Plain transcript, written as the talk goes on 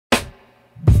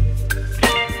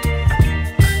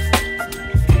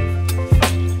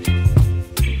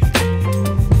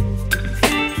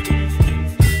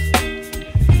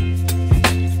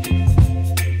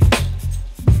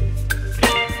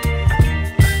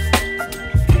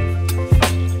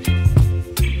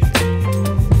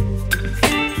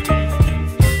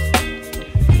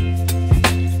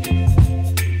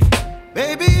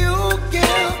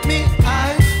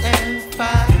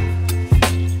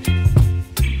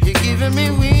giving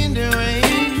me wind and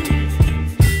rain.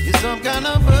 You're some kind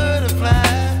of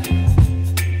butterfly.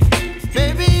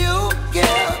 Baby, you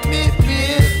give me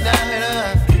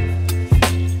midnight.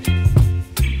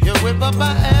 You whip up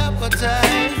my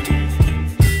appetite.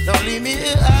 Don't leave me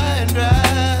here high and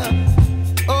dry.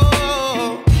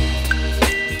 Oh,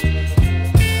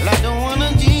 well, I don't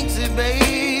wanna jinx it,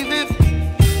 baby,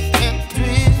 and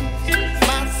twist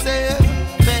myself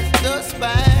at the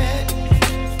spine.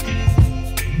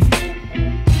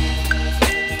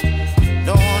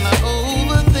 Don't wanna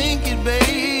overthink it,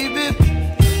 baby.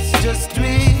 It's just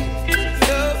twist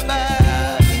your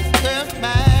body and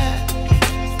mine.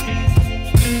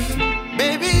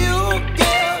 Baby, you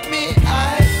give me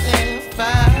ice and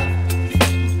fire.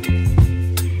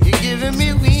 You're giving me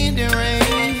wind and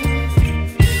rain.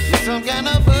 You're some kind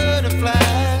of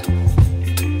butterfly.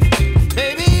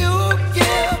 Baby, you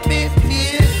give me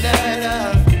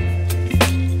midnight.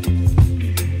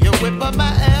 You whip up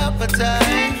my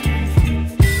appetite.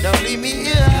 Don't leave me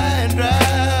here high and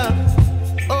dry.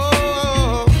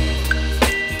 Oh,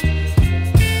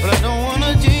 but I don't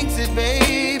wanna jinx it,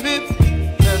 baby.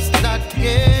 Let's not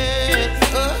get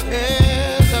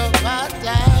ahead of my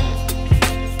time.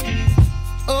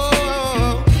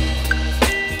 Oh,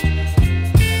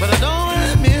 but I don't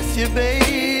wanna miss you,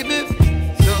 baby.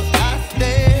 So I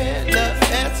stand up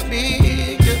and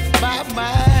speak my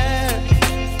mind.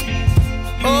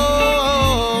 Oh.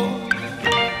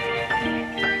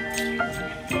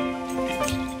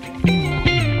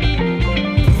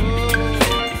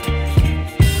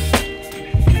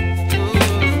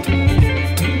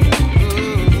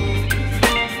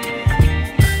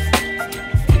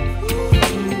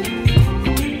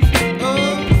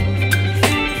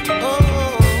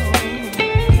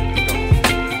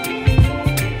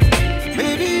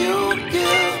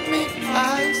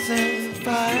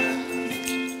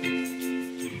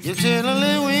 You're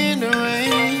chilling wind and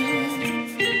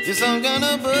rain. You're some kind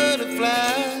of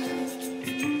butterfly.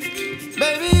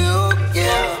 Baby, you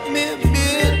give me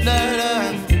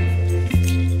midnight.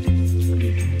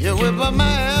 You whip up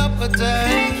my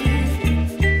appetite.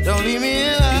 Don't leave me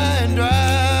here high and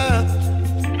dry.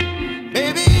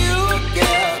 Baby, you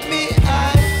give me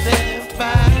ice and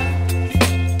fire.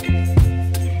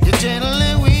 You're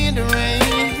channeling wind and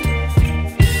rain.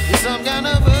 You're some kind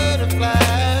of butterfly.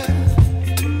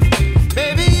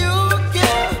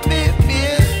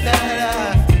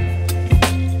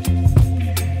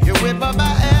 Whip up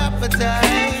my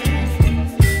appetite.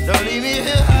 Don't leave me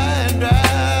here high and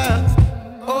dry.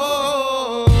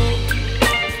 Oh.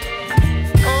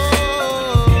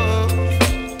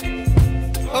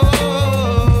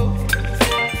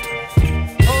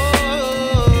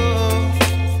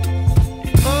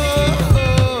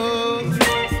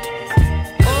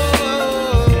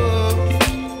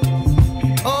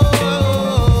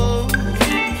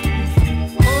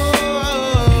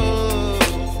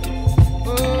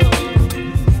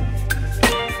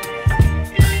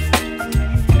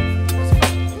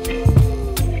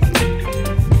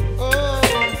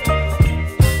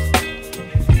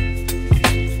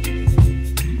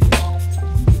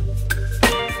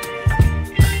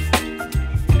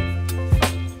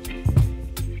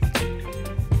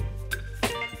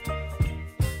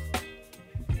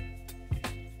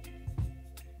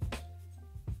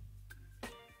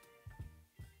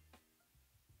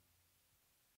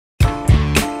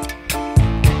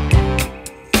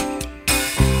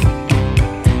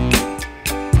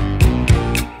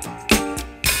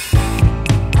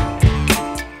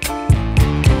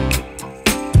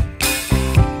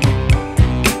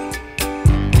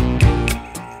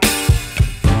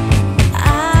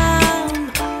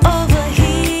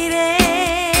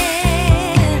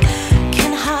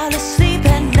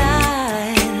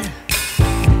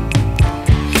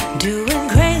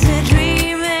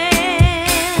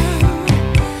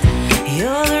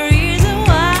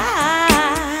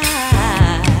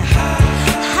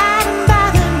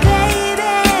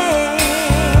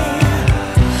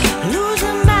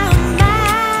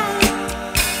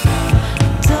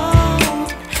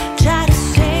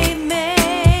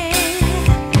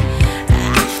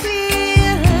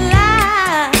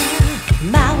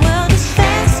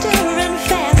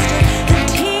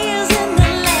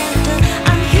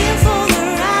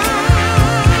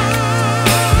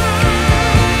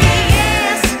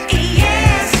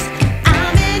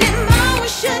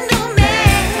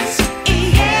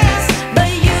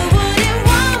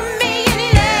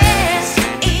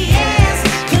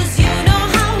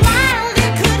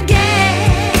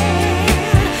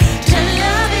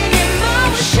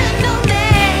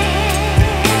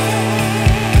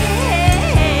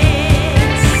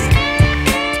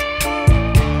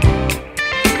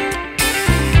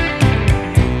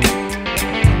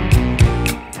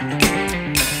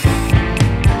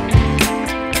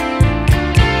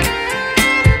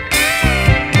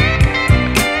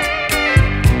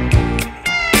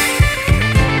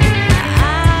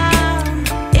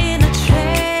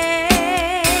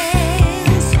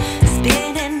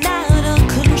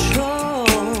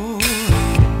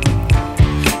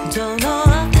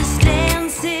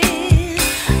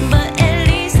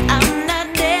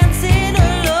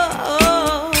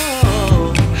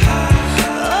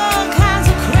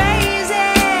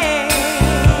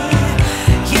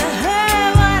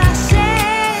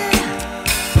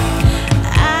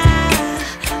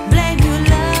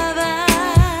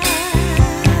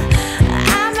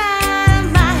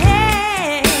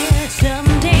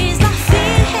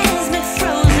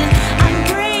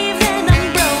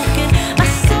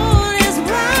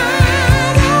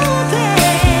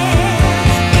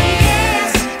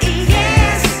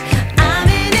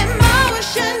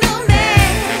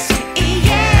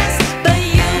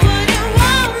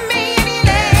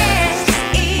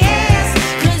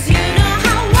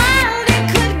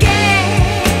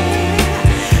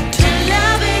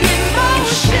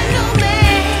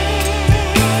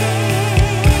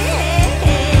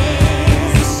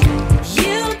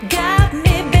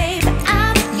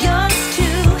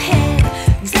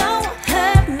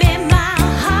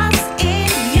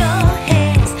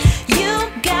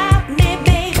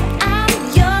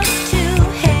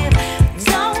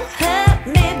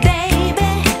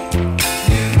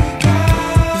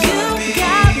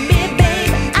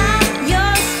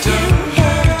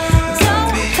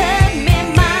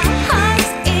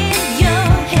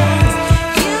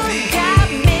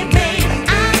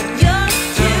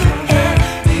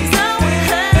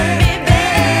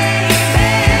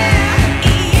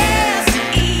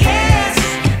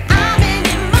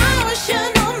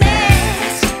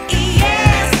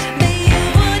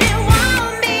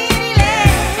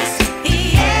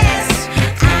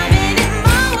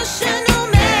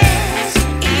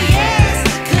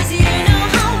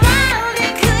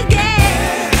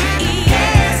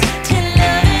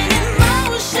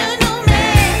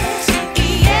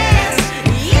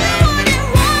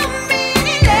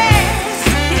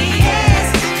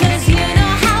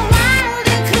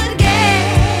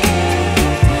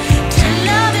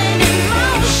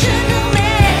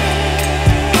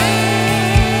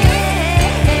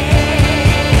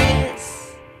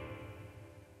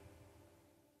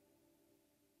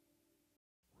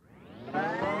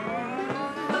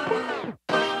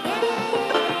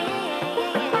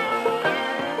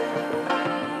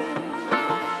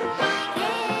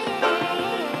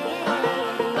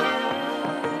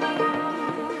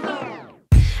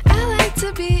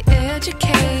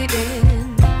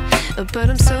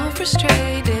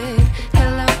 frustrated.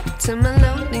 Hello to my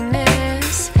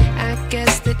loneliness. I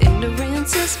guess that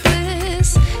ignorance is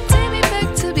bliss. Take me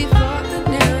back to before I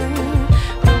knew.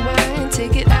 Rewind,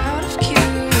 take it out of cue.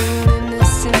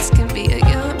 Innocence can be a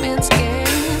young man's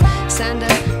game. Signed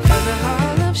up for the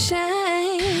hall of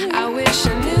shame. I wish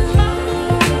I knew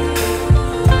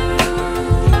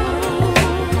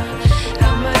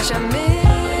how much I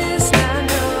miss not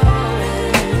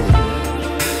knowing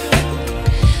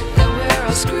that we're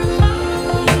all screwed.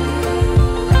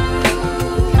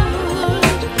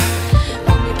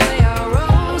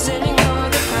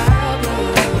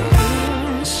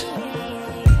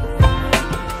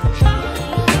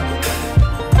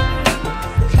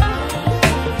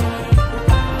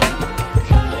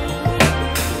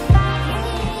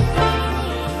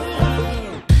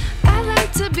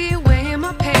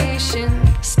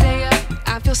 Stay up,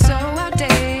 I feel so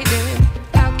outdated.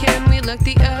 How can we look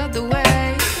the other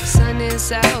way? Sun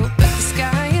is out, but the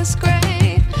sky is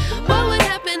gray. What would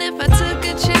happen if I took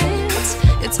a chance?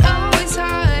 It's always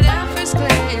hard at first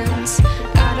glance.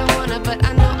 I don't wanna, but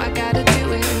I know I gotta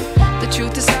do it. The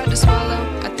truth is hard to swallow,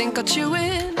 I think I'll chew it.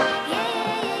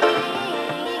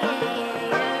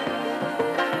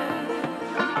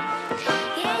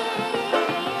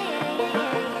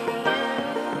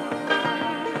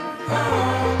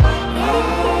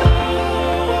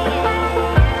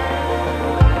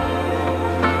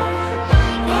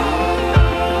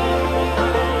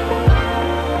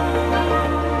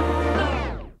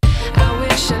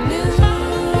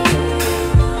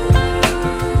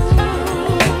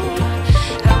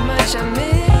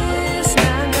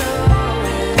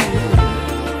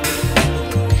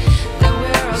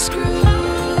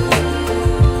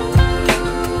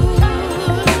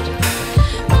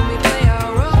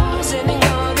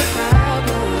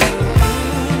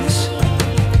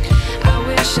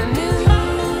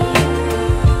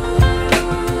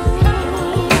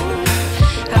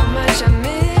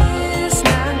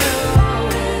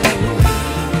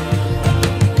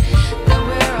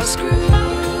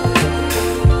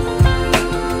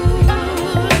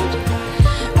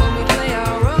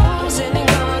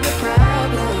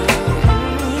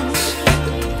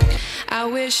 I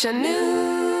wish I knew